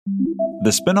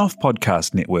The Spin-off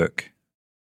Podcast Network.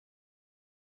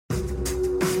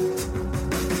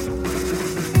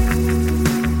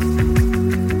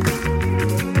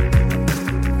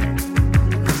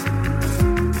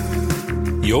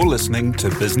 You're listening to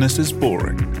Business is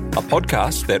Boring, a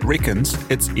podcast that reckons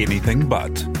it's anything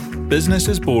but. Business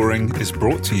is Boring is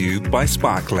brought to you by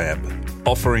SparkLab,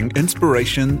 offering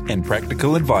inspiration and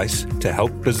practical advice to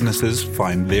help businesses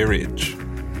find their edge.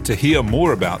 To hear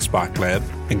more about SparkLab,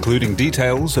 including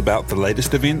details about the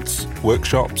latest events,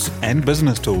 workshops, and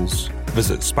business tools,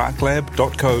 visit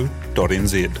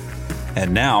sparklab.co.nz.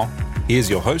 And now,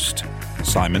 here's your host,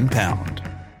 Simon Pound.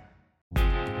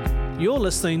 You're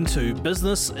listening to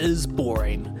Business is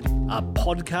Boring, a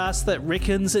podcast that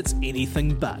reckons it's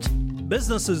anything but.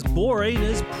 Business is Boring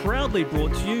is proudly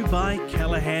brought to you by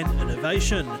Callaghan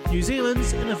Innovation, New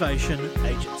Zealand's innovation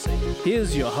agency.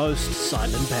 Here's your host,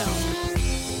 Simon Pound.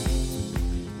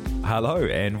 Hello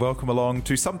and welcome along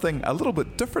to something a little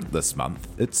bit different this month.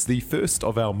 It's the first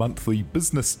of our monthly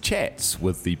business chats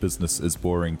with the Business is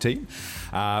Boring team.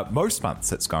 Most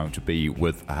months it's going to be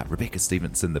with Rebecca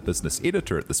Stevenson, the business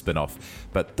editor at The Spin-off,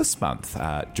 but this month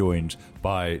joined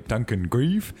by Duncan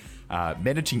Grieve,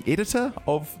 managing editor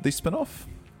of The Spin-off.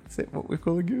 Is that what we're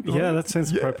calling you? Yeah, that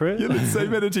sounds appropriate. Yeah, let's say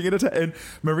managing editor, and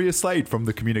Maria Slade from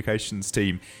the communications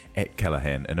team at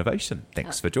Callaghan Innovation.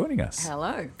 Thanks for joining us.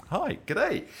 Hello. Hi,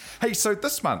 g'day. Hey, so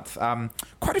this month,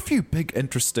 quite a few big,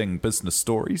 interesting business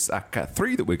stories.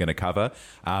 Three that we're going to cover.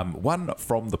 One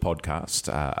from the podcast,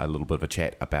 a little bit of a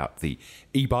chat about the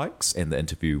e-bikes and the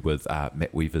interview with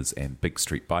Matt Weavers and Big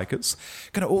Street Bikers.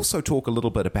 Going to also talk a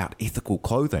little bit about ethical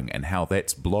clothing and how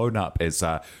that's blown up as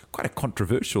quite a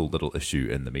controversial little issue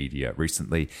in the media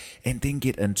recently, and then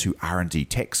get into R&D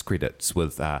tax credits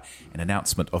with an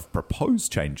announcement of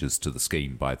proposed changes to the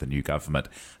scheme by the new government,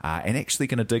 and actually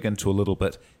going to dig into a little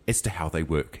bit as to how they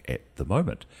work at the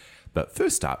moment. But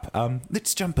first up,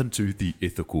 let's jump into the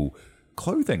ethical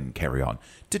clothing carry-on.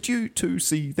 Did you two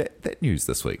see that news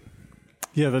this week?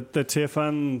 Yeah, the Tier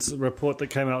Funds report that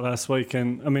came out last week,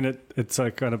 and I mean, it's a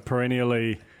kind of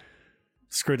perennially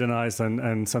scrutinised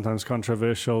and sometimes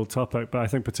controversial topic, but I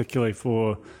think particularly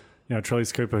for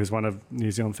Trelise Cooper, who's one of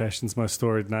New Zealand fashion's most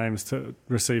storied names, to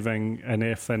receiving an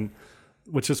F, and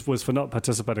which was for not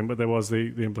participating, but there was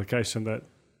the implication that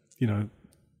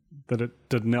that it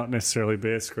did not necessarily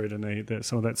bear scrutiny, that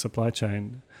some of that supply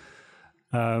chain.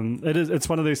 It's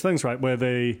one of these things, right, where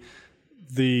the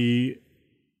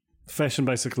fashion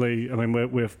basically, I mean,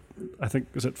 we're I think,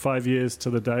 is it 5 years to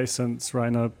the day since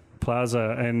Rana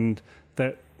Plaza, and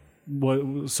that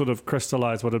sort of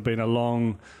crystallised what had been a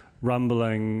long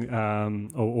rumbling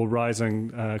or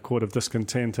rising chord of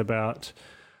discontent about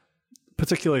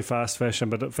particularly fast fashion,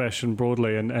 but fashion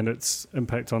broadly, and its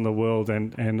impact on the world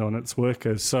and on its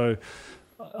workers. So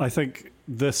I think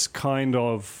this kind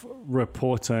of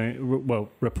report and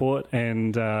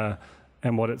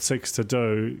what it seeks to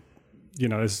do,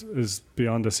 is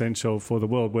beyond essential for the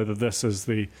world. Whether this is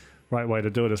the right way to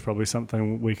do it is probably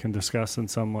something we can discuss in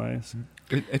some ways.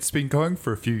 It's been going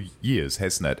for a few years,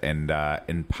 hasn't it? And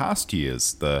in past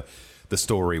years, the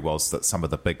story was that some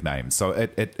of the big names. So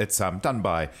it's done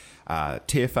by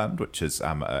Tier Fund, which is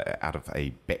out of a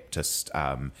Baptist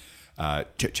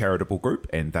charitable group,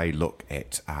 and they look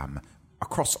at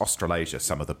across Australasia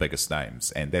some of the biggest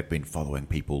names, and they've been following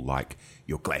people like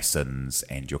your Glassons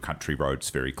and your Country Roads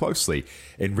very closely,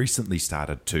 and recently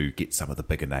started to get some of the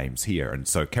bigger names here. And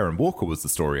so Karen Walker was the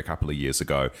story a couple of years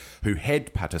ago, who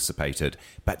had participated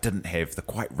but didn't have the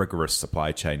quite rigorous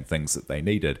supply chain things that they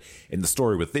needed. And the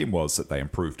story with them was that they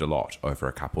improved a lot over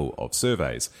a couple of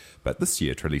surveys. But this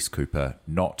year, Trelise Cooper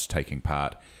not taking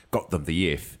part got them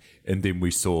the F. And then we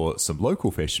saw some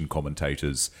local fashion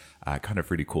commentators kind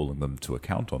of really calling them to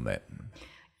account on that.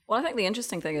 Well, I think the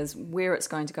interesting thing is where it's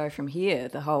going to go from here,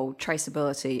 the whole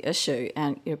traceability issue.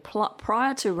 And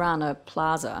prior to Rana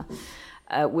Plaza,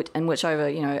 in which over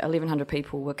 1,100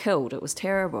 people were killed. It was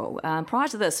terrible. Prior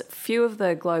to this, few of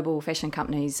the global fashion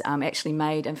companies actually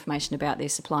made information about their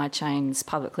supply chains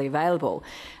publicly available,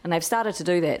 and they've started to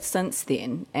do that since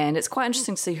then. And it's quite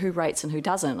interesting to see who rates and who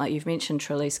doesn't. Like you've mentioned,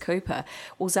 Trelise Cooper.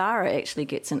 Well, Zara actually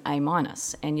gets an A-,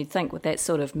 and you'd think with that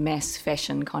sort of mass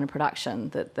fashion kind of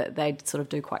production that they'd sort of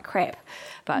do quite crap.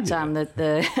 But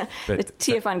the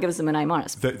Tier Fund gives them an A-.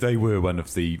 They were one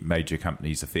of the major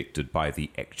companies affected by the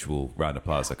actual Rana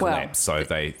Plaza collapse, so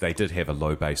they did have a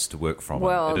low base to work from.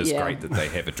 It is great that they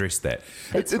have addressed that.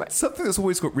 It's something that's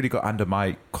always really got under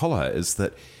my collar is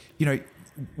that,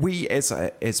 we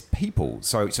as people,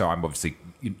 so I'm obviously,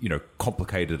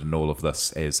 complicated in all of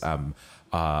this as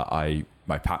I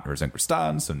my partner is Ingrid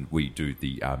Starnes, and we do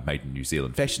the Made in New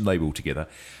Zealand fashion label together.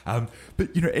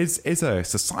 But as a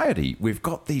society, we've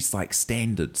got these like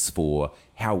standards for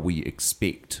how we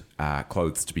expect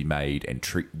clothes to be made and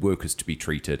workers to be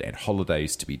treated and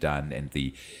holidays to be done and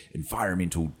the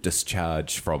environmental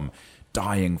discharge from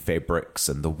dyeing fabrics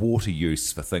and the water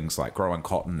use for things like growing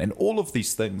cotton and all of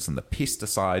these things and the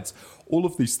pesticides, all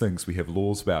of these things we have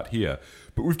laws about here.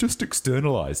 But we've just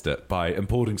externalized it by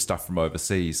importing stuff from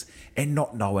overseas and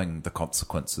not knowing the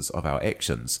consequences of our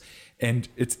actions. And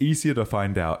it's easier to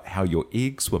find out how your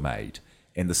eggs were made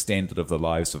and the standard of the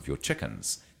lives of your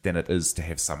chickens than it is to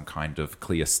have some kind of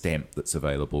clear stamp that's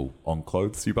available on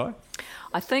clothes you buy.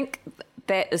 I think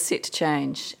that is set to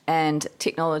change, and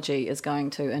technology is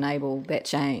going to enable that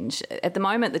change. At the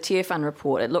moment, the Tier Fund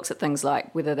report, it looks at things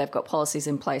like whether they've got policies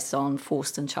in place on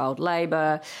forced and child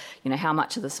labour, how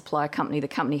much of the supply company the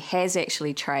company has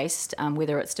actually traced,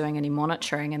 whether it's doing any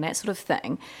monitoring and that sort of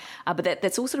thing. But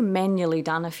that's all sort of manually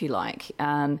done, if you like.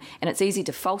 And it's easy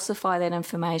to falsify that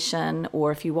information,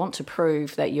 or if you want to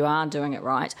prove that you are doing it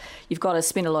right, you've got to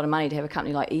spend a lot of money to have a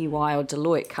company like EY or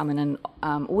Deloitte come in and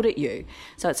audit you.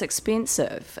 So it's expensive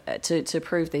to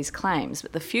prove these claims.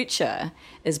 But the future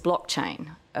is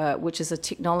blockchain, which is a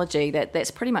technology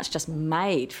that's pretty much just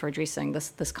made for addressing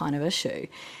this kind of issue.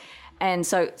 And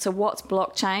so what's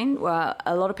blockchain? Well,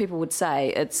 a lot of people would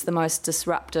say it's the most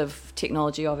disruptive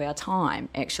technology of our time,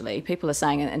 actually. People are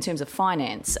saying in terms of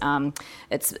finance,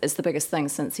 it's the biggest thing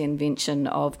since the invention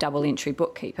of double-entry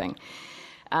bookkeeping.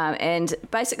 And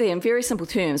basically, in very simple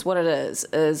terms, what it is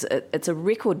it's a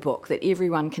record book that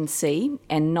everyone can see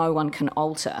and no one can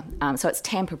alter. So it's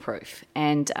tamper-proof.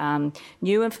 And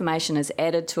new information is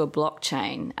added to a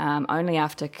blockchain only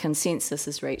after consensus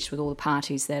is reached with all the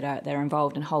parties that are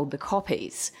involved and hold the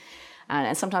copies.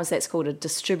 And sometimes that's called a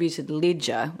distributed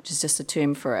ledger, which is just a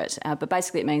term for it. But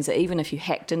basically it means that even if you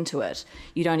hacked into it,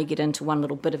 you'd only get into one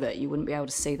little bit of it. You wouldn't be able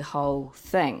to see the whole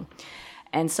thing.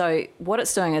 And so what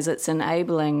it's doing is it's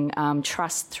enabling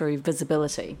trust through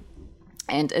visibility.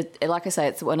 And like I say,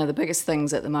 it's one of the biggest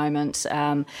things at the moment.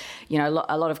 A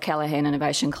lot of Callaghan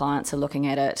Innovation clients are looking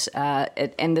at it.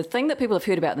 And the thing that people have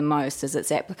heard about the most is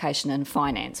its application in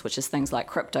finance, which is things like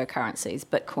cryptocurrencies,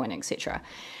 Bitcoin, etc.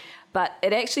 But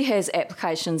it actually has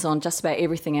applications on just about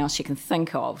everything else you can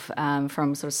think of,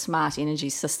 from sort of smart energy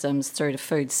systems through to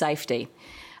food safety.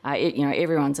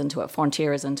 Everyone's into it.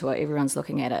 Fonterra's into it. Everyone's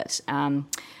looking at it.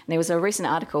 There was a recent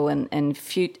article in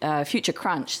Future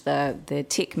Crunch, the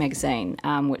tech magazine,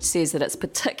 which says that it's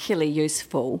particularly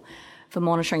useful for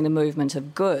monitoring the movement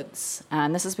of goods.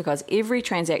 And this is because every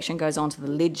transaction goes onto the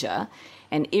ledger,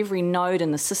 and every node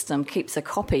in the system keeps a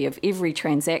copy of every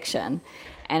transaction,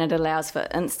 and it allows for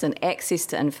instant access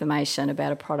to information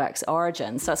about a product's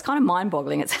origin. So it's kind of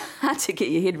mind-boggling. It's hard to get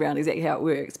your head around exactly how it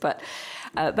works, but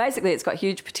basically it's got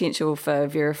huge potential for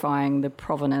verifying the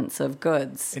provenance of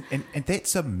goods. And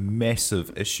that's a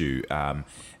massive issue,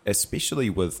 especially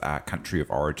with country of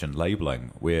origin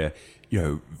labelling, where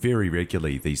very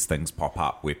regularly these things pop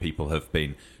up where people have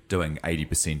been doing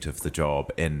 80% of the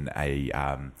job in a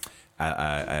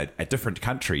different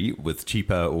country with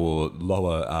cheaper or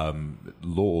lower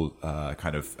law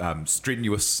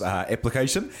strenuous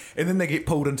application, and then they get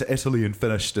pulled into Italy and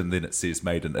finished, and then it says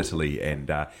made in Italy, and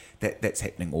that's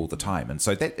happening all the time. And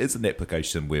so that is an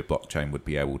application where blockchain would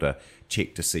be able to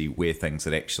check to see where things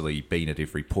had actually been at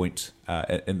every point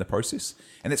in the process.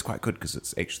 And that's quite good because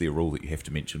it's actually a rule that you have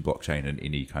to mention blockchain in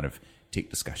any kind of tech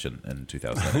discussion in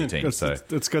 2018.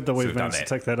 It's good that we've managed to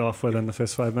take that off within the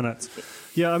first 5 minutes.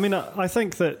 Yeah, I mean, I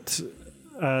think that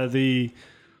the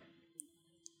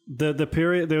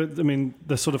period,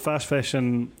 the sort of fast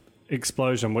fashion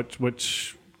explosion,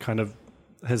 which kind of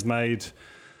has made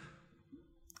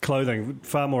clothing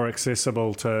far more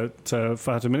accessible to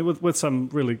far too many, with some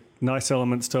really nice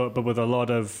elements to it, but with a lot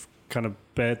of kind of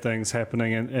bad things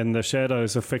happening in the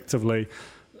shadows, effectively.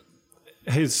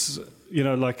 It's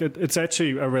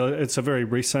actually it's a very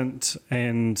recent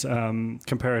and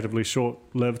comparatively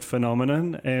short-lived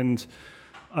phenomenon, and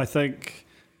I think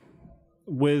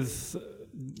with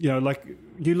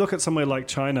you look at somewhere like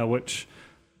China, which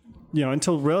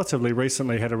until relatively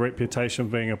recently had a reputation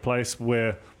of being a place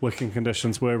where working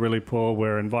conditions were really poor,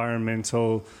 where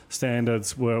environmental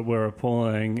standards were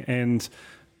appalling, and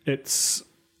it's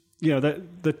that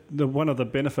the one of the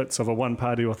benefits of a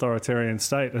one-party authoritarian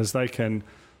state is they can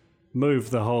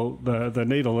move the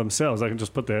needle themselves. They can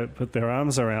just put their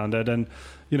arms around it. And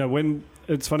when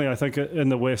it's funny, I think in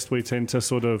the West we tend to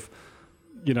sort of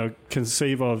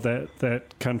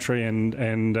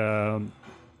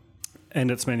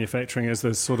and its manufacturing as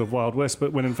this sort of Wild West,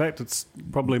 but when in fact it's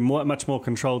probably much more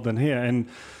controlled than here. And,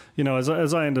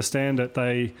 as I understand it,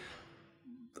 they're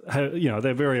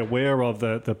very aware of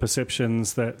the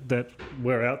perceptions that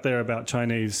were out there about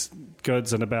Chinese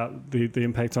goods and about the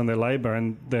impact on their labour,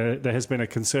 and there has been a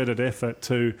concerted effort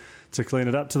to clean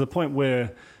it up to the point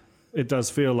where it does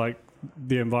feel like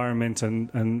the environment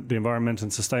and the environment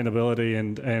and sustainability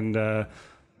and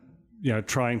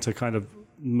trying to kind of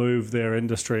move their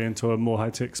industry into a more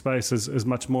high-tech space is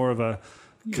much more of a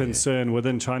concern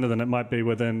within China than it might be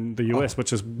within the US,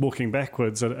 which is walking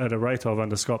backwards at a rate of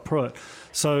under Scott Pruitt.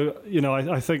 So,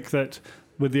 I think that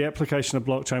with the application of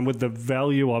blockchain, with the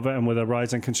value of it and with a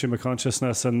rising consumer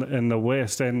consciousness in the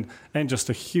West and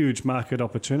just a huge market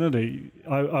opportunity,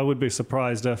 I would be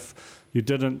surprised if you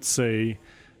didn't see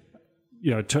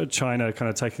China kind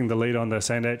of taking the lead on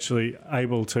this and actually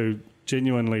able to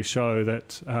genuinely show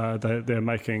that they're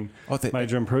making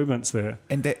major improvements there.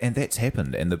 And that's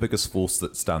happened. And the biggest force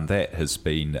that's done that has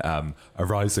been a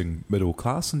rising middle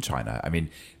class in China. I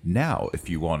mean, now if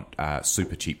you want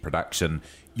super cheap production,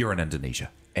 you're in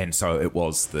Indonesia. And so it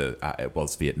was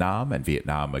Vietnam, and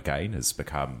Vietnam again has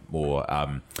become more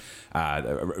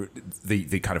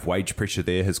the kind of wage pressure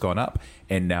there has gone up,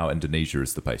 and now Indonesia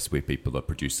is the place where people are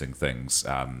producing things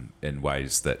in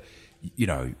ways that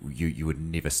you would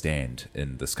never stand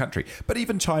in this country. But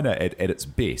even China at its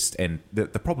best, and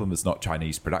the problem is not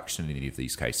Chinese production in any of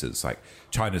these cases. Like,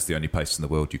 China's the only place in the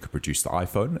world you could produce the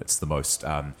iPhone. It's the most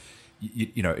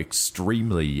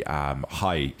extremely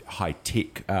high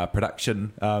tech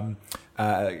production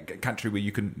country where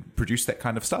you can produce that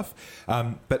kind of stuff.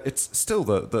 But it's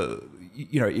still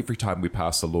every time we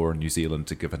pass a law in New Zealand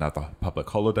to give another public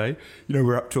holiday,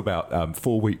 we're up to about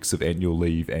 4 weeks of annual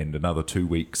leave and another 2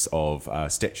 weeks of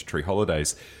statutory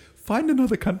holidays. Find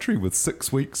another country with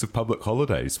 6 weeks of public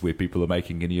holidays where people are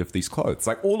making any of these clothes.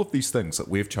 Like, all of these things that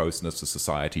we've chosen as a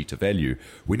society to value,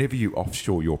 whenever you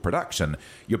offshore your production,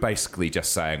 you're basically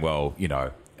just saying, well,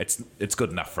 it's good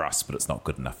enough for us, but it's not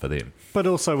good enough for them. But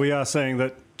also we are saying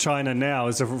that China now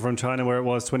is different from China where it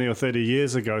was 20 or 30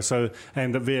 years ago. So,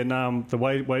 and that Vietnam, the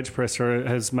wage pressure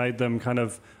has made them kind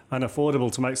of unaffordable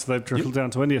to make, so they've trickled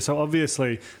down to India. So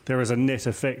obviously there is a net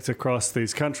effect across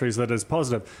these countries that is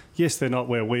positive. Yes, they're not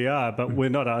where we are, but we're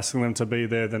not asking them to be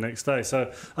there the next day.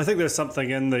 So I think there's something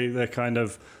in the kind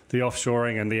of the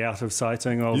offshoring and the out of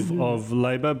sighting of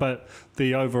labour, but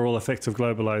the overall effect of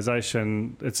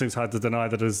globalisation, it seems hard to deny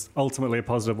that is ultimately a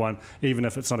positive one, even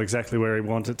if it's not exactly where we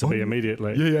want it to be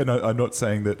immediately. Yeah, no, I'm not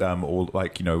saying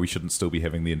that we shouldn't still be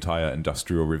having the entire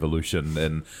industrial revolution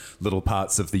in little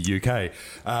parts of the UK.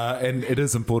 And it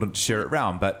is important to share it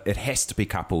around, but it has to be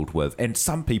coupled with, and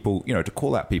some people, to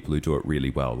call out people who do it really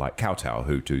well, like Kowtow,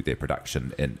 who do their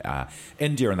production in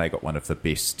India, and they got one of the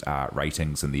best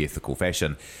ratings in the ethical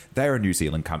fashion. They're a New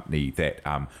Zealand company that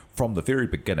from the very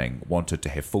beginning wanted to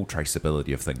have full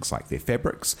traceability of things like their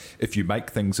fabrics. If you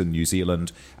make things in New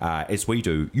Zealand, as we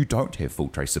do, you don't have full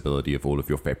traceability of all of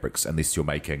your fabrics unless you're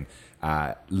making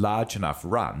large enough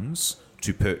runs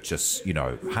to purchase,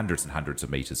 hundreds and hundreds of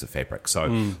meters of fabric.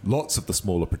 So lots of the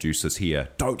smaller producers here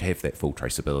don't have that full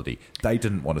traceability. They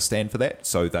didn't want to stand for that,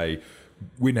 so they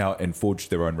went out and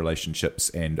forged their own relationships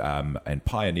and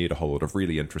pioneered a whole lot of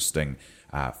really interesting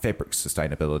fabric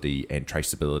sustainability and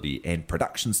traceability and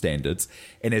production standards.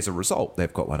 And as a result,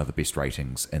 they've got one of the best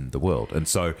ratings in the world. And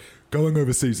so going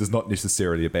overseas is not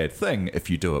necessarily a bad thing if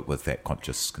you do it with that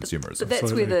conscious consumerism. But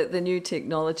that's where the new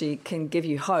technology can give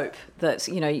you hope that,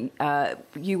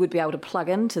 you would be able to plug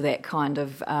into that kind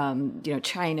of,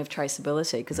 chain of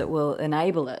traceability, because it will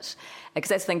enable it. Because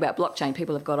that's the thing about blockchain,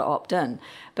 people have got to opt in.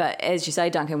 But as you say,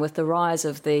 Duncan, with the rise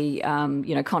of the,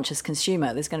 conscious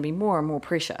consumer, there's going to be more and more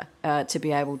pressure to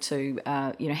be able to,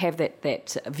 have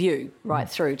that view right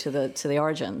through to the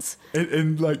origins.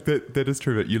 And like that is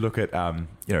true. But you look at,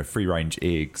 free range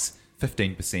eggs.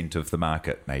 15% of the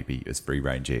market maybe is free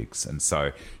range eggs, and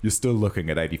so you're still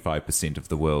looking at 85% of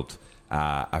the world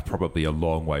are probably a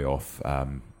long way off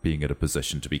being in a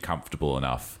position to be comfortable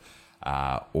enough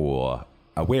or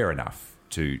aware enough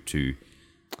to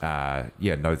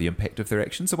know the impact of their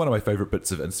actions. So one of my favorite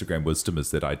bits of Instagram wisdom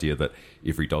is that idea that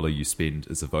every dollar you spend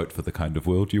is a vote for the kind of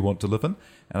world you want to live in.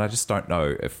 And I just don't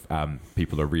know if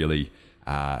people are really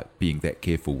being that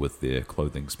careful with their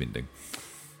clothing spending.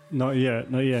 Not yet.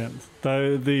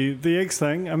 Though the eggs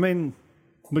thing, I mean,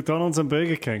 McDonald's and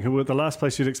Burger King, who were the last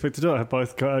place you'd expect to do it, have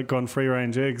both gone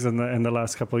free-range eggs in the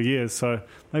last couple of years. So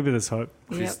maybe there's hope.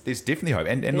 There's definitely hope,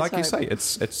 and like you say,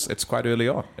 it's quite early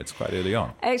on. It's quite early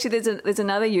on. Actually, there's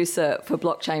another use for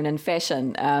blockchain in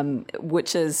fashion,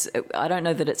 which is, I don't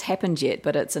know that it's happened yet,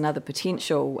 but it's another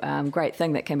potential great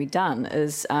thing that can be done.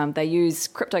 Is they use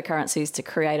cryptocurrencies to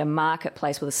create a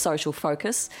marketplace with a social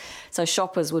focus. So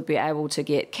shoppers would be able to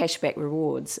get cashback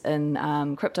rewards in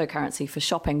cryptocurrency for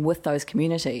shopping with those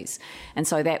communities, and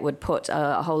so that would put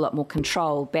a whole lot more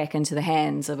control back into the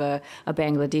hands of a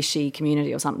Bangladeshi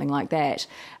community or something like that,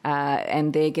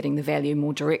 and they're getting the value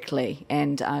more directly,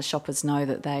 and shoppers know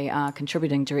that they are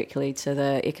contributing directly to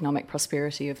the economic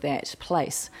prosperity of that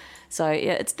place. So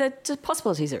yeah, the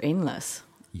possibilities are endless.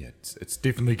 Yeah, it's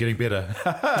definitely getting better.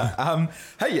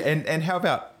 Hey, and how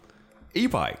about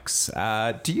e-bikes?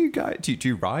 Do you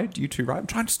ride? Do you two ride? I'm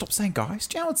trying to stop saying guys.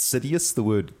 Do you know how insidious the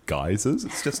word guys is?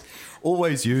 It's just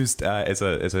always used as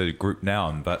a group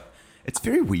noun, but it's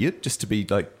very weird just to be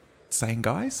like saying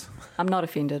guys. I'm not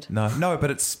offended. No,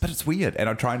 but it's weird, and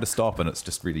I'm trying to stop, and it's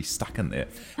just really stuck in there.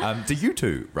 Do you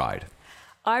two ride?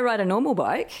 I ride a normal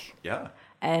bike. Yeah.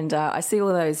 And I see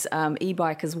all those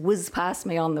e-bikers whiz past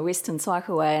me on the Western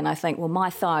Cycleway, and I think, well, my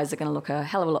thighs are going to look a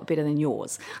hell of a lot better than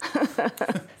yours.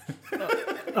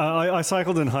 I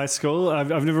cycled in high school. I've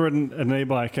never ridden an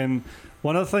e-bike, and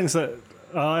one of the things that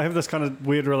I have this kind of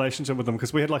weird relationship with them,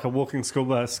 because we had like a walking school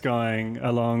bus going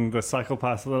along the cycle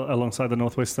path alongside the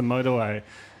Northwestern Motorway,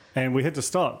 and we had to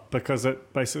stop because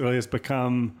it basically has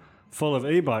become full of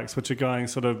e-bikes, which are going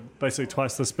sort of basically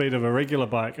twice the speed of a regular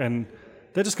bike, and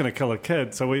they're just going to kill a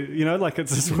kid. So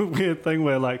it's this weird thing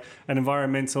where like an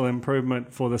environmental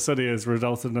improvement for the city has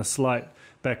resulted in a slight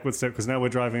backward step, because now we're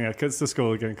driving our kids to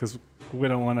school again because we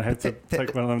don't want to have to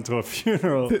take one of them to a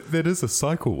funeral. That is a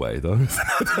cycleway, though.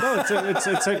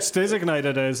 No, it's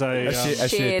designated as a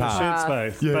shared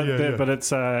space, but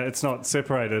it's not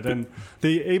separated. And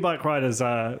the e-bike riders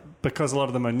are, because a lot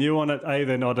of them are new on it,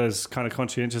 they're not as kind of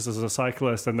conscientious as a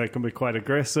cyclist, and they can be quite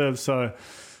aggressive. So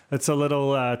it's a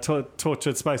little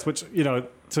tortured space, which, to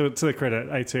the credit,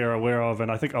 AT are aware of,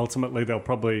 and I think ultimately they'll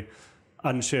probably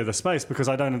unshare the space, because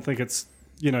I don't think it's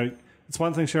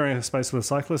one thing sharing a space with a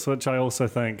cyclist, which I also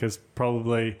think is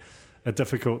probably a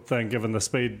difficult thing given the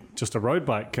speed just a road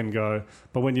bike can go.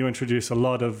 But when you introduce a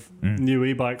lot of new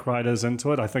e-bike riders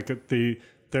into it, I think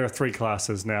there are three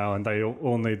classes now, and they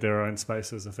all need their own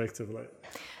spaces effectively.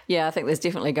 Yeah, I think there's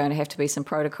definitely going to have to be some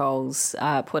protocols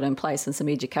put in place and some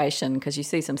education, because you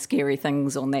see some scary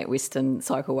things on that Western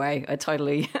Cycleway. I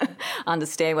totally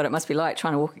understand what it must be like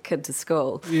trying to walk a kid to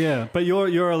school. Yeah, but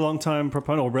you're a long-time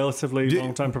proponent, or relatively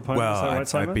long-time proponent. Well, is that right,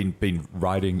 Simon? I've been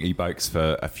riding e-bikes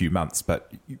for a few months,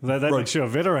 but that makes you a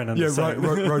veteran.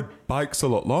 Rode bikes a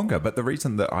lot longer. But the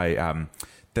reason that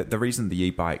the reason the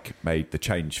e-bike made the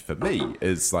change for me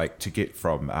is like to get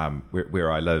from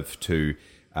where I live to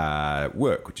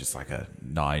work, which is like a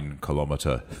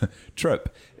 9-kilometre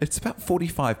trip. It's about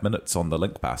 45 minutes on the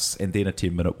Link bus and then a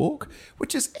 10-minute walk,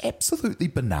 which is absolutely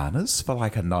bananas for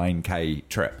like a 9K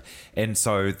trip. And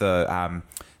so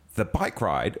the bike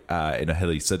ride in a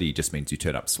hilly city just means you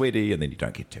turn up sweaty and then you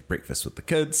don't get to have breakfast with the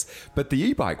kids. But the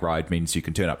e-bike ride means you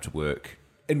can turn up to work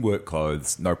in work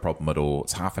clothes, no problem at all.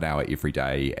 It's half an hour every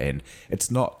day, and it's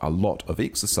not a lot of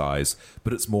exercise,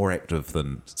 but it's more active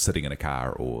than sitting in a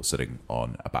car or sitting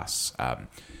on a bus.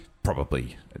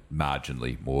 Probably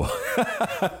marginally more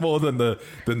than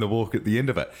the walk at the end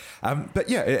of it. But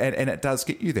yeah, and it does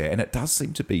get you there, and it does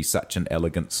seem to be such an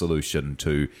elegant solution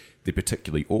to the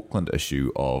particularly Auckland issue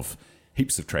of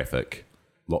heaps of traffic,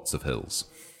 lots of hills.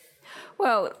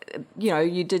 Well,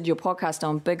 you did your podcast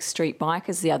on Big Street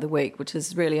Bikers the other week, which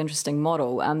is a really interesting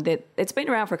model. It's been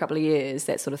around for a couple of years,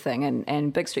 that sort of thing,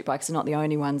 and Big Street Bikers are not the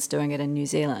only ones doing it in New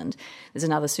Zealand. There's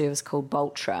another service called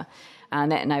Boltra,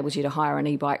 and that enables you to hire an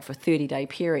e-bike for 30-day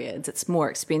periods. It's more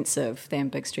expensive than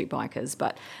Big Street Bikers,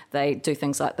 but they do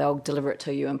things like they'll deliver it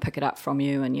to you and pick it up from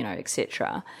you and,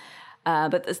 etc.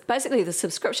 But it's basically the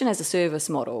subscription as a service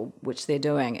model, which they're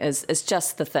doing, is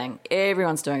just the thing.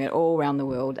 Everyone's doing it all around the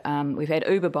world. We've had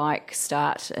Uber Bike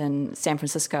start in San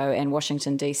Francisco and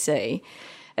Washington, D.C.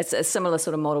 It's a similar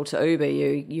sort of model to Uber.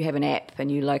 You have an app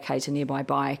and you locate a nearby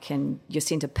bike and you're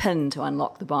sent a PIN to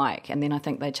unlock the bike. And then I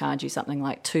think they charge you something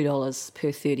like $2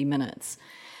 per 30 minutes.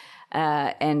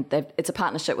 And it's a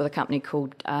partnership with a company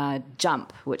called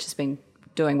Jump, which has been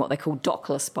doing what they call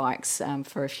dockless bikes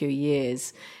for a few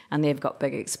years, and they've got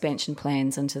big expansion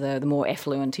plans into the more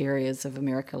affluent areas of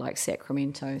America, like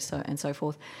Sacramento and so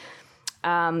forth.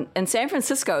 In San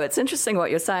Francisco, it's interesting what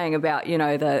you're saying about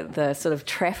the sort of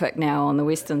traffic now on the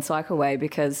Western Cycleway,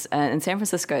 because in San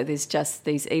Francisco there's just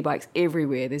these e-bikes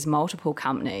everywhere. There's multiple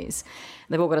companies.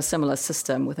 They've all got a similar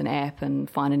system with an app and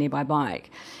find a nearby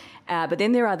bike. But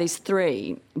then there are these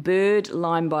three, Bird,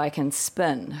 Lime Bike and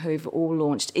Spin, who've all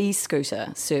launched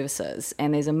e-scooter services.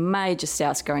 And there's a major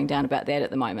souse going down about that at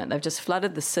the moment. They've just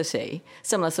flooded the city,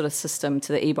 similar sort of system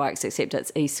to the e-bikes, except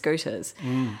it's e-scooters.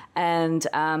 And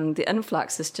the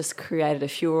influx has just created a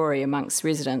fury amongst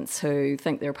residents who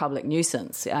think they're a public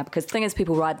nuisance. Because the thing is,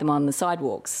 people ride them on the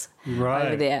sidewalks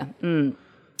over there.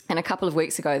 And a couple of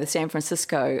weeks ago, the San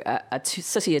Francisco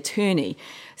city attorney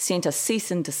sent a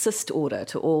cease and desist order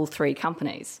to all three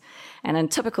companies. And in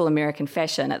typical American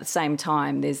fashion, at the same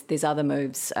time, there's other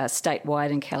moves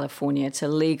statewide in California to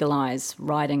legalise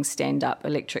riding stand-up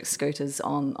electric scooters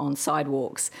on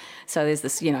sidewalks. So there's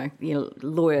this,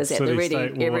 lawyers at the ready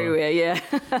everywhere,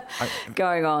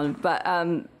 going on.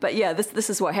 But yeah, this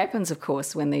is what happens, of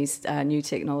course, when these new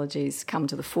technologies come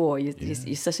to the fore.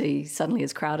 Your city suddenly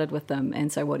is crowded with them,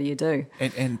 and so what do you do?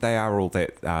 And they are all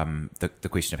that the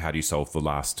question of how do you solve the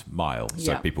last mile?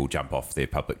 So people jump off their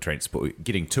public transport,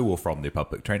 getting to or from their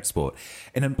public transport.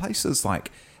 And in places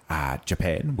like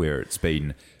Japan, where it's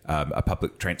been a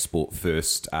public transport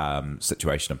first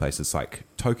situation, in places like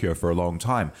Tokyo for a long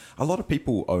time, a lot of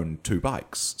people own two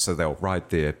bikes. So they'll ride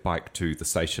their bike to the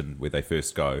station where they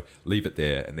first go, leave it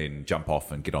there, and then jump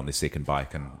off and get on their second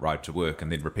bike and ride to work,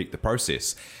 and then repeat the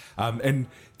process. And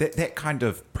that kind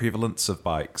of prevalence of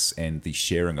bikes and the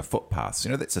sharing of footpaths,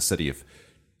 that's a city of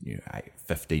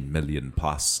 15 million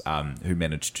plus who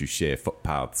manage to share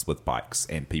footpaths with bikes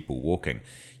and people walking.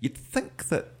 You'd think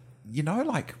that,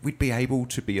 we'd be able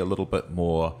to be a little bit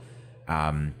more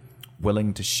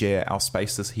willing to share our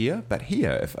spaces here. But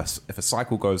here, if a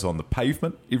cycle goes on the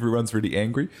pavement, everyone's really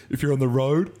angry. If you're on the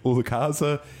road, all the cars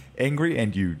are angry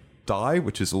and you die,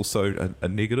 which is also a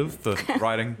negative for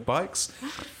riding bikes.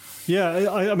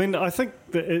 Yeah, I think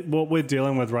that what we're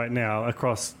dealing with right now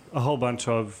across a whole bunch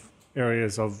of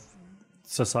areas of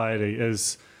society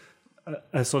is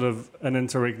a sort of an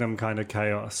interregnum kind of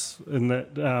chaos, in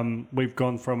that we've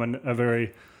gone from a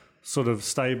very sort of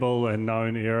stable and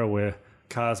known era where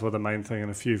cars were the main thing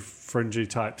and a few fringy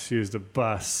types used a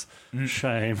bus.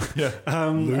 Shame. Yeah.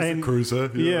 And cruiser.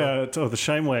 Or the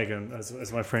shame wagon,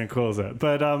 as my friend calls it.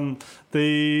 But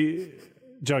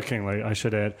jokingly, I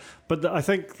should add. But I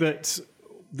think that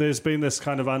there's been this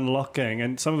kind of unlocking,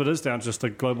 and some of it is down to just the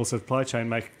global supply chain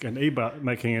making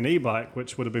an e-bike,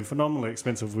 which would have been phenomenally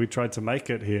expensive if we tried to make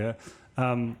it here,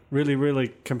 really,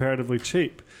 really comparatively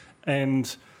cheap.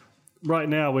 And right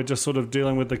now we're just sort of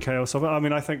dealing with the chaos of it.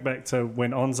 I think back to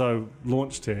when Onzo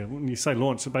launched here. When you say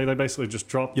launched, they basically just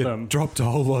dropped them. Dropped a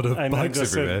whole lot of bikes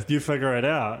everywhere. Said, you figure it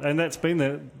out. And that's been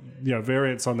the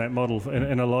variance on that model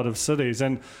in a lot of cities.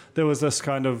 And there was this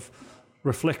kind of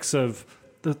reflexive,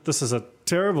 this is a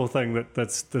terrible thing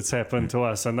that's happened to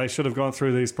us, and they should have gone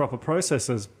through these proper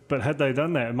processes. But had they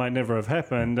done that, it might never have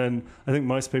happened. And I think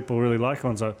most people really like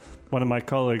Onzo. One of my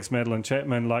colleagues, Madeline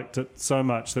Chapman, liked it so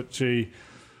much that she,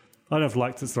 I don't know if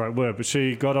liked is the right word, but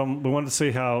she got on. We wanted to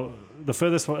see how the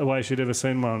furthest away she'd ever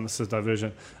seen one, this is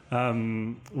diversion,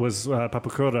 was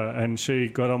Papakura, and she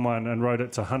got on one and rode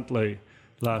it to Huntly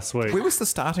last week. Where was the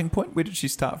starting point? Where did she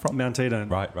start from? Mount Eden.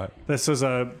 Right. This was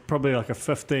probably like a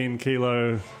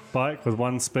 15-kilo bike with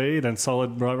one speed and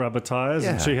solid rubber tyres,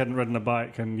 and she hadn't ridden a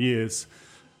bike in years,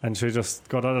 and she just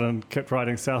got on it and kept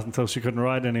riding south until she couldn't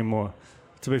ride anymore.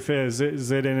 To be fair, Z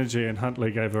Energy and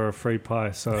Huntly gave her a free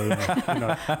pie, so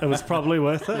it was probably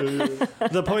worth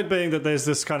it. The point being that there's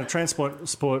this kind of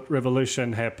transport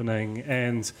revolution happening,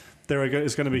 and there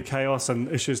is going to be chaos and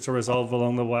issues to resolve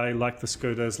along the way, like the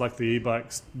scooters, like the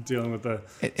e-bikes, dealing with the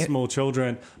small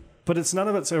children. But none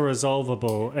of it's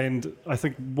irresolvable, and I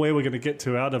think where we're going to get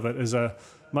to out of it is a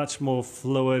much more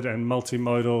fluid and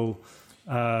multimodal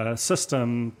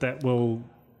system that will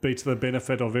be to the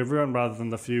benefit of everyone rather than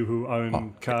the few who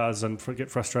own cars and get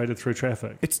frustrated through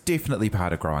traffic. It's definitely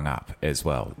part of growing up as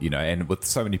well, and with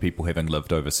so many people having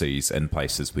lived overseas in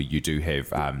places where you do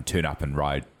have turn up and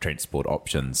ride transport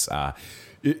options,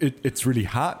 it's really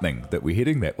heartening that we're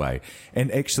heading that way.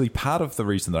 And actually part of the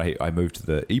reason that I moved to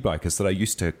the e-bike is that I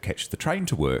used to catch the train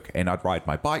to work, and I'd ride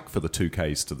my bike for the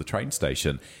 2Ks to the train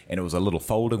station, and it was a little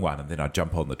folding one, and then I'd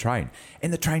jump on the train.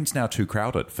 And the train's now too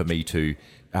crowded for me to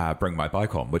bring my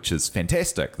bike on, which is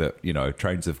fantastic that,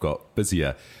 trains have got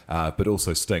busier, but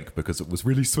also stink because it was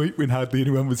really sweet when hardly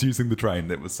anyone was using the train.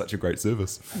 That was such a great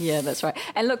service. Yeah, that's right.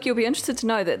 And look, you'll be interested to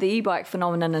know that the e-bike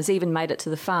phenomenon has even made it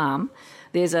to the farm.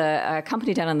 There's a company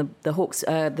company down in the Hawke's,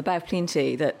 the Bay of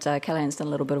Plenty that Callaghan's done a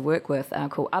little bit of work with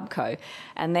called UBCO,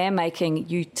 and they're making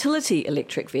utility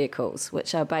electric vehicles,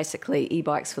 which are basically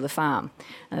e-bikes for the farm.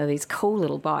 These cool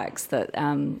little bikes that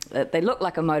they look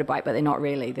like a motorbike, but they're not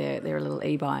really. They're a little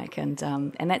e-bike, and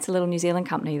that's a little New Zealand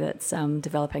company that's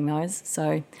developing those.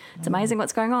 So it's amazing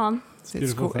what's going on.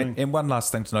 It's cool. And one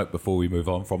last thing to note before we move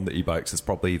on from the e-bikes is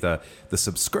probably the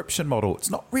subscription model. It's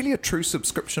not really a true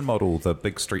subscription model, the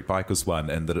Big Street Bikers one,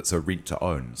 in that it's a rent to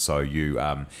own. So you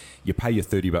pay your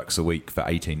 $30 a week for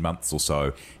 18 months or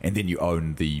so, and then you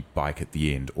own the bike at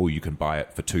the end, or you can buy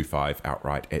it for $2,500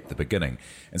 outright at the beginning.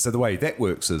 And so the way that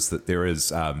works is that there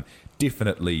is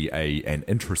definitely an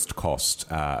interest cost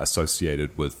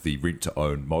associated with the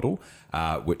rent-to-own model,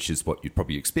 which is what you'd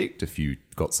probably expect if you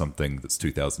got something that's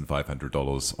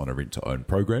 $2,500 on a rent-to-own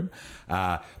program.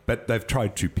 But they've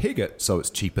tried to peg it so it's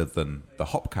cheaper than the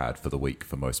hop card for the week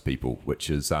for most people,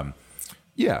 which is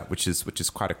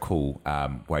quite a cool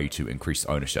way to increase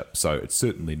ownership. So it's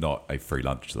certainly not a free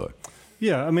lunch, though.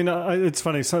 Yeah, I mean, it's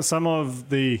funny. So some of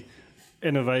the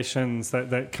innovations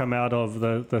that come out of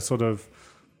the sort of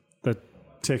the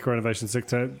tech or innovation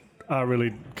sector are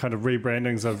really kind of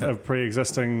rebrandings of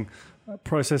pre-existing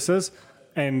processes,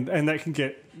 and that can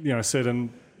get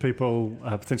certain people,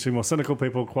 potentially more cynical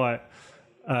people, quite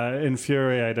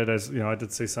infuriated. As I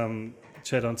did see some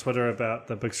chat on Twitter about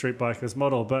the Big Street Bikers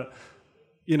model, but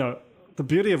the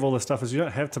beauty of all this stuff is you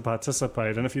don't have to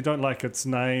participate, and if you don't like its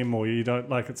name or you don't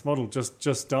like its model,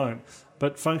 just don't.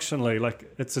 But functionally,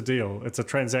 like, it's a deal, it's a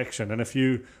transaction, and if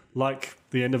you like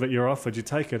the end of it you're offered, you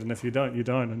take it, and if you don't, you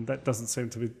don't, and that doesn't seem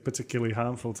to be particularly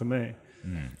harmful to me.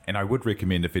 And I would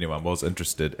recommend, if anyone was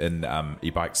interested in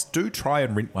e-bikes, do try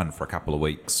and rent one for a couple of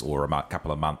weeks or a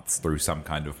couple of months through some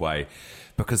kind of way,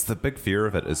 because the big fear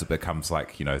of it is it becomes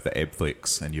like, the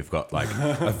Abflex, and you've got like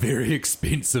a very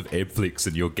expensive Abflex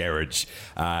in your garage,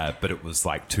 but it was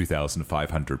like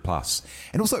 $2,500 plus.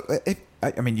 And also,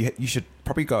 you should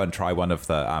probably go and try one of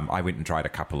the, I went and tried a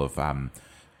couple of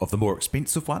the more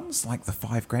expensive ones, like the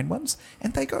 $5,000 ones,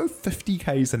 and they go 50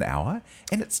 k's an hour,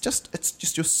 and it's just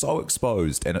you're so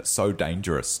exposed, and it's so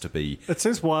dangerous to be. It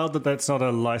seems wild that that's not a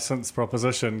licensed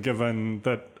proposition, given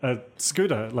that a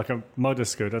scooter, like a motor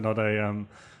scooter, not a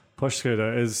push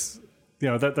scooter, is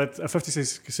that a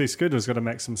 50cc scooter has got a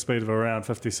maximum speed of around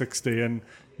 50, 60, and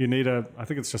you need I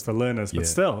think it's just the learners, but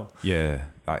still. Yeah.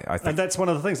 I think, and that's one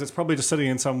of the things. It's probably just sitting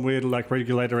in some weird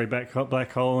regulatory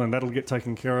black hole, and that'll get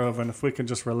taken care of. And if we can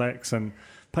just relax and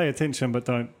pay attention, but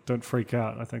don't freak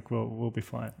out, I think we'll be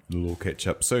fine. We'll catch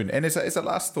up soon. And as a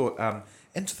last thought,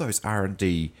 into those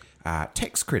R&D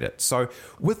tax credits. So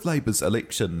with Labour's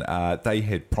election, they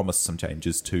had promised some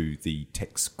changes to the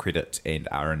tax credit and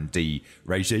R&D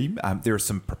regime. There are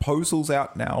some proposals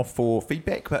out now for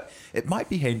feedback, but it might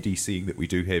be handy, seeing that we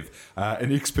do have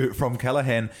an expert from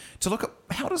Callaghan, to look at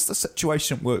how does the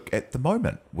situation work at the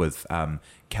moment with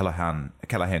Callaghan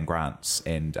grants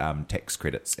and tax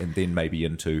credits, and then maybe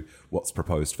into what's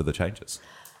proposed for the changes.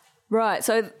 Right.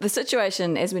 So the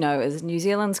situation, as we know, is New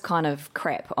Zealand's kind of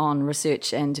crap on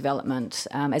research and development.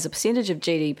 As a percentage of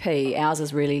GDP, ours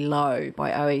is really low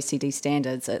by OECD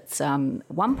standards. It's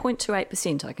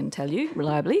 1.28%, I can tell you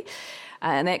reliably.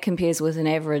 And that compares with an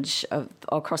average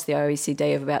across the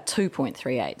OECD of about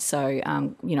 2.38. So,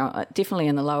 definitely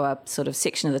in the lower sort of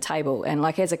section of the table. And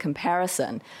like as a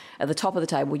comparison, at the top of the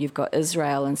table, you've got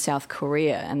Israel and South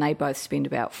Korea, and they both spend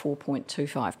about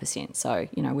 4.25%. So,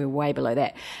 we're way below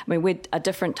that. I mean, we're a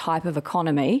different type of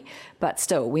economy, but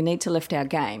still, we need to lift our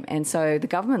game. And so the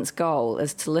government's goal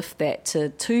is to lift that to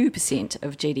 2%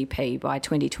 of GDP by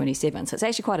 2027. So it's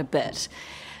actually quite a bit.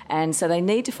 And so they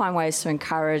need to find ways to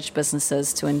encourage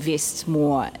businesses to invest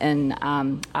more in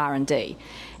R&D.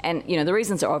 And, the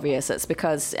reasons are obvious. It's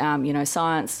because,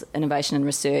 science, innovation and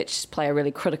research play a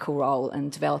really critical role in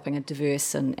developing a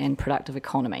diverse and productive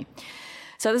economy.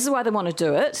 So this is why they want to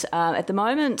do it. At the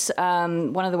moment,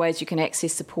 one of the ways you can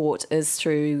access support is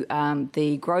through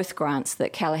the growth grants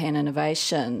that Callaghan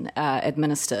Innovation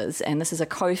administers. And this is a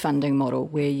co-funding model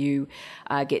where you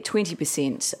get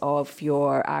 20% of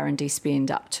your R&D spend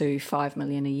up to $5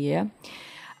 million a year.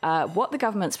 What the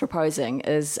government's proposing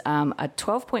is a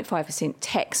 12.5%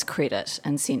 tax credit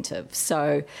incentive.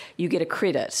 So you get a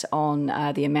credit on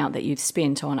the amount that you've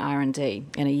spent on R&D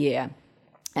in a year.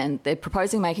 And they're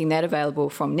proposing making that available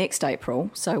from next April,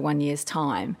 so 1 year's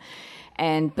time.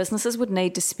 And businesses would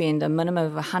need to spend a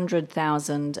minimum of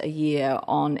 $100,000 a year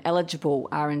on eligible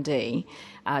R&D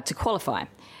to qualify.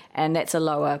 And that's a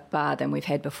lower bar than we've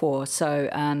had before. So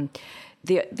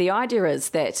the idea is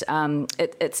that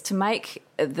it's to make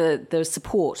the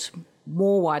support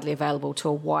more widely available to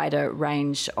a wider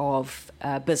range of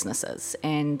businesses.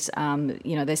 And,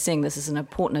 they're seeing this as an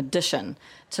important addition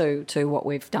to what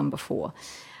we've done before.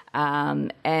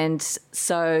 And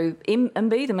so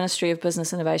MB, the Ministry of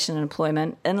Business, Innovation and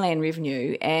Employment, Inland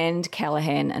Revenue and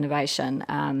Callaghan Innovation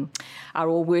are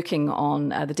all working on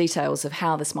the details of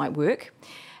how this might work.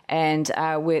 And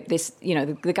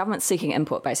the government's seeking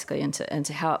input basically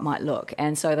into how it might look.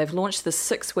 And so they've launched this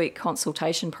 6-week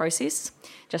consultation process,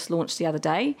 just launched the other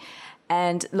day.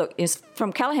 And look,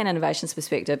 from Callaghan Innovation's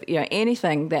perspective,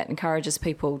 anything that encourages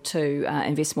people to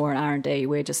invest more in R&D,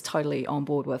 we're just totally on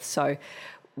board with. So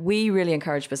we really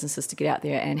encourage businesses to get out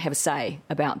there and have a say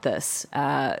about this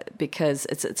because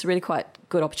it's a really quite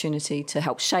good opportunity to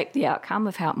help shape the outcome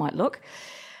of how it might look.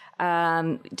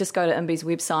 Just go to MB's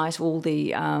website, all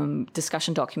the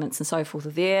discussion documents and so forth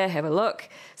are there, have a look.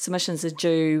 Submissions are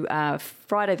due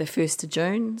Friday the 1st of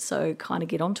June, so kind of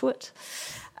get onto it.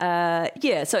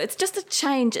 So it's just a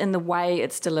change in the way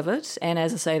it's delivered. And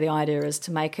as I say, the idea is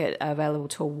to make it available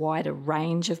to a wider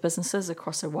range of businesses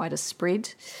across a wider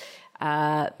spread.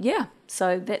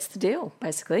 So that's the deal,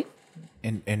 basically.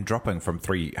 And dropping from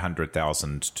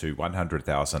 300,000 to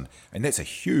 100,000, and that's a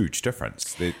huge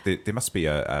difference. There must be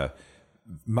a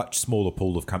much smaller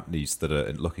pool of companies that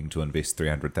are looking to invest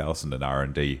 300,000 in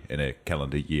R&D in a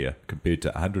calendar year compared to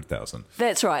 100,000.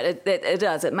 That's right. It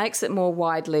does. It makes it more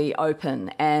widely open,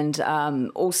 and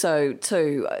also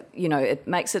too, it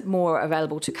makes it more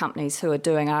available to companies who are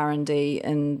doing R&D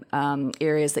in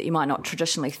areas that you might not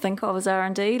traditionally think of as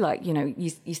R&D. Like you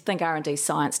think R&D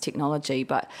science, technology,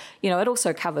 but it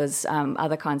also covers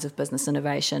other kinds of business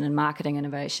innovation and marketing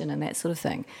innovation and that sort of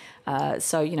thing.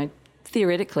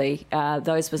 Theoretically,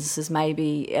 those businesses may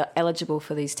be eligible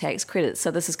for these tax credits. So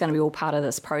this is going to be all part of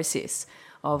this process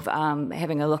of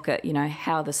having a look at,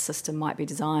 how the system might be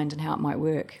designed and how it might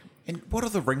work. And what are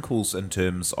the wrinkles in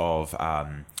terms of,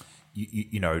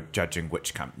 judging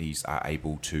which companies are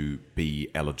able to be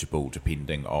eligible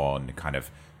depending on kind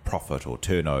of profit or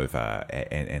turnover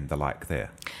and the like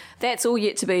there? That's all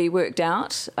yet to be worked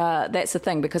out. That's the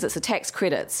thing, because it's a tax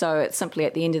credit. So it's simply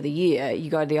at the end of the year,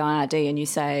 you go to the IRD and you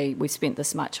say, we've spent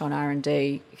this much on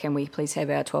R&D, can we please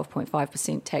have our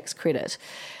 12.5% tax credit?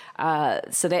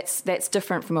 So that's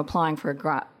different from applying for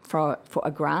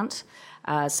a grant.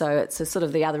 So it's a sort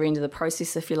of the other end of the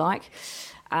process, if you like.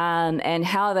 And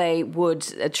how they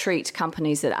would treat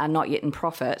companies that are not yet in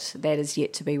profit, that is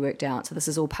yet to be worked out. So this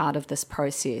is all part of this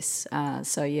process.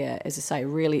 As I say,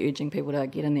 really urging people to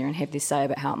get in there and have their say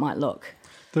about how it might look.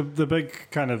 The big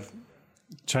kind of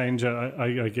change,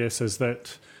 I guess, is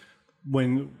that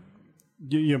when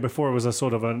before it was a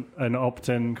sort of an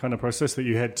opt-in kind of process that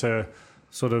you had to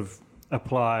sort of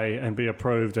apply and be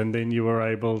approved, and then you were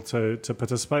able to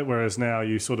participate. Whereas now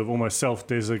you sort of almost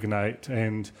self-designate,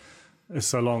 and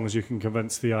so long as you can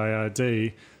convince the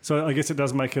IRD. So I guess it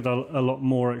does make it a lot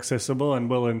more accessible, and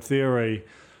will, in theory,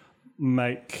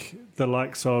 make the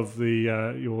likes of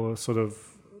the your sort of,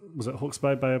 was it Hawke's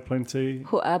Bay, Bay of Plenty?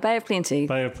 Bay of Plenty.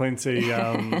 Bay of Plenty,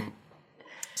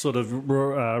 sort of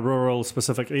rural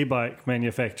specific e-bike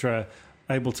manufacturer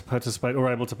able to participate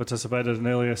at an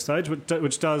earlier stage,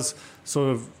 which does sort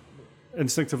of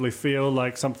instinctively feel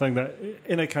like something that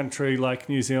in a country like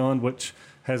New Zealand, which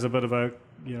has a bit of a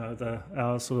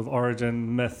our sort of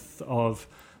origin myth of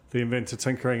the inventor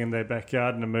tinkering in their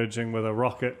backyard and emerging with a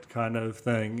rocket kind of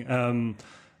thing.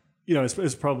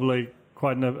 It's probably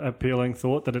quite an appealing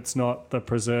thought that it's not the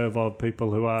preserve of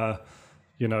people who are,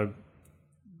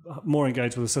 more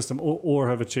engaged with the system or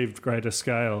have achieved greater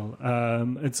scale.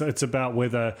 It's about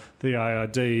whether the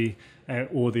IRD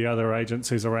or the other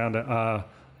agencies around it are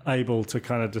able to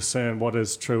kind of discern what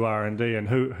is true R&D and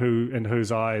who in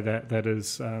whose eye that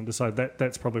is decided.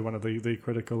 That's probably one of the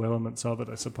critical elements of it,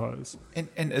 I suppose. And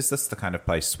is this the kind of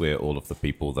place where all of the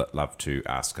people that love to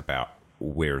ask about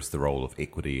where is the role of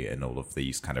equity in all of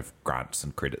these kind of grants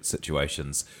and credit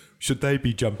situations, should they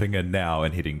be jumping in now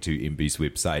and heading to MB's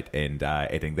website and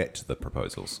adding that to the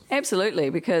proposals? Absolutely,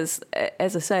 because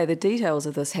as I say, the details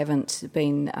of this haven't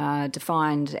been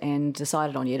defined and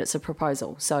decided on yet. It's a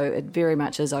proposal, so it very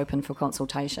much is open for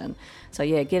consultation. So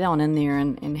get on in there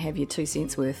and have your 2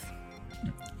 cents worth.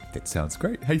 That sounds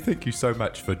great. Hey, thank you so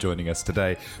much for joining us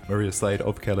today, Maria Slade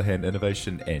of Callaghan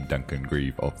Innovation and Duncan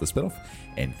Grieve of The Spinoff.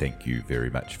 And thank you very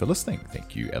much for listening.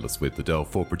 Thank you, Alice Webb-Liddell,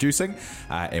 for producing.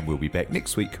 And we'll be back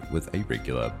next week with a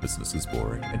regular Business is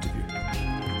Boring interview.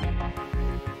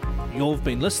 You've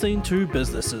been listening to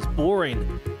Business is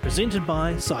Boring, presented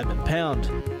by Simon Pound.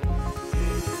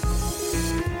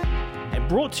 And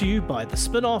brought to you by The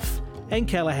Spinoff and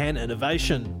Callaghan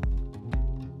Innovation.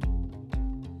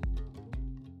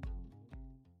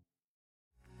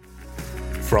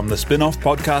 From the Spin-Off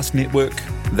Podcast Network,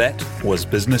 that was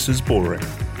Business is Boring,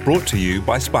 brought to you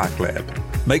by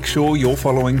SparkLab. Make sure you're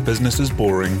following Business is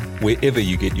Boring wherever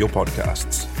you get your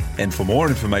podcasts. And for more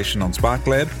information on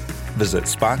SparkLab, visit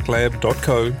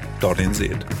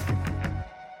sparklab.co.nz.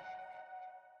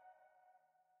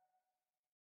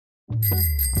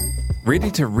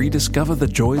 Ready to rediscover the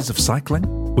joys of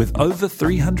cycling? With over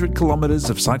 300 kilometres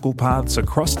of cycle paths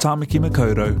across Tāmaki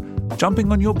Makaurau,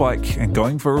 jumping on your bike and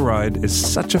going for a ride is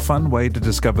such a fun way to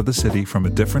discover the city from a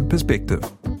different perspective.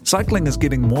 Cycling is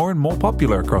getting more and more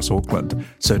popular across Auckland,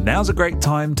 so now's a great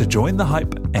time to join the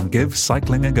hype and give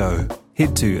cycling a go.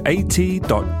 Head to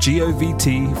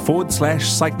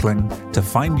at.govt/cycling to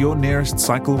find your nearest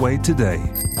cycleway today.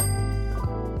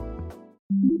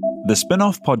 The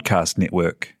Spin-Off Podcast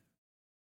Network.